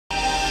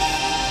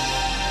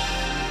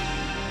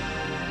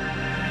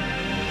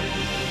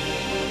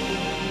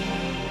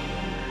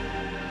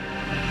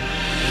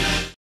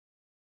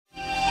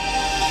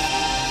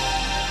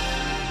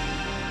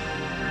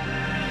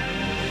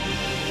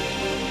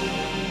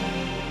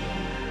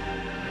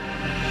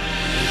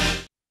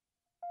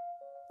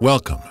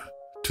Welcome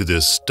to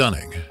this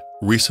stunning,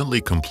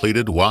 recently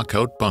completed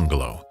walkout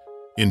bungalow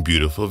in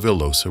beautiful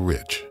Villosa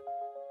Ridge.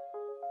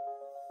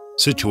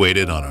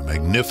 Situated on a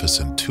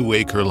magnificent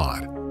 2-acre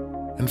lot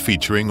and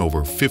featuring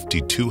over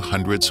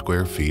 5,200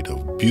 square feet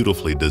of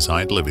beautifully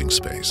designed living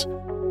space,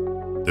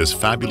 this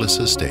fabulous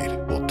estate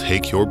will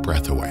take your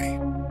breath away.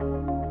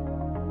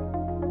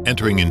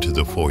 Entering into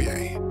the foyer,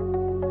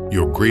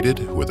 you're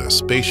greeted with a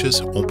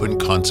spacious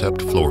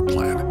open-concept floor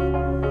plan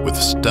with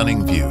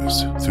stunning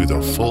views through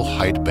the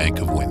full-height bank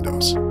of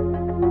windows.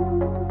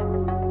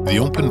 The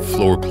open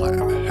floor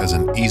plan has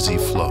an easy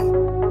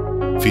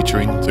flow,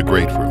 featuring the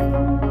great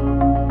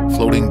room,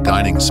 floating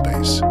dining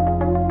space,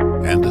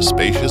 and a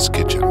spacious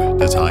kitchen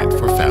designed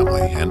for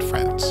family and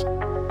friends.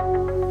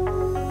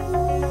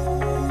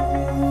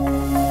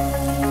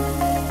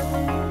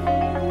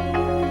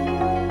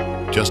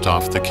 Just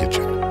off the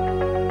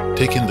kitchen,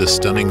 take in the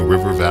stunning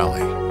river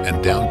valley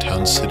and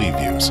downtown city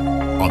views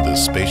on the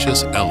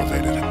spacious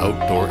elevated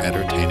outdoor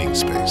entertaining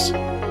space.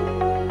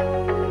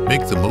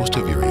 Make the most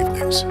of your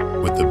evenings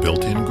with the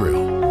built-in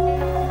grill,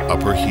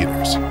 upper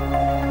heaters,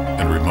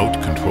 and remote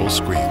control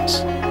screens.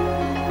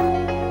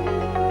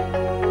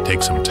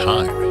 Take some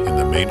time in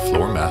the main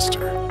floor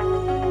master,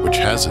 which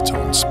has its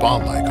own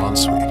spa-like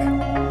ensuite.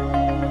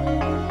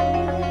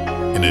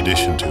 In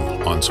addition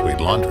to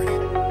ensuite laundry,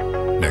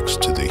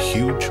 next to the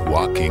huge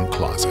walk-in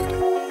closet.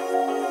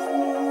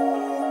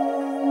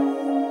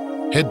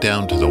 Head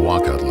down to the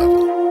walkout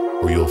level,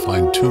 where you'll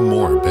find 2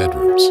 more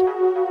bedrooms,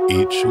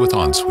 each with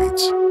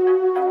en-suites,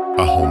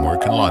 a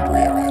homework and laundry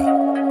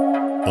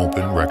area,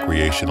 open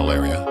recreational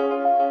area,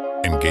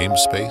 and game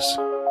space,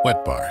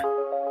 wet bar,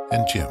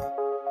 and gym.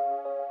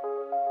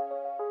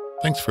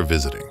 Thanks for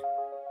visiting,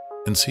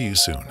 and see you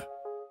soon.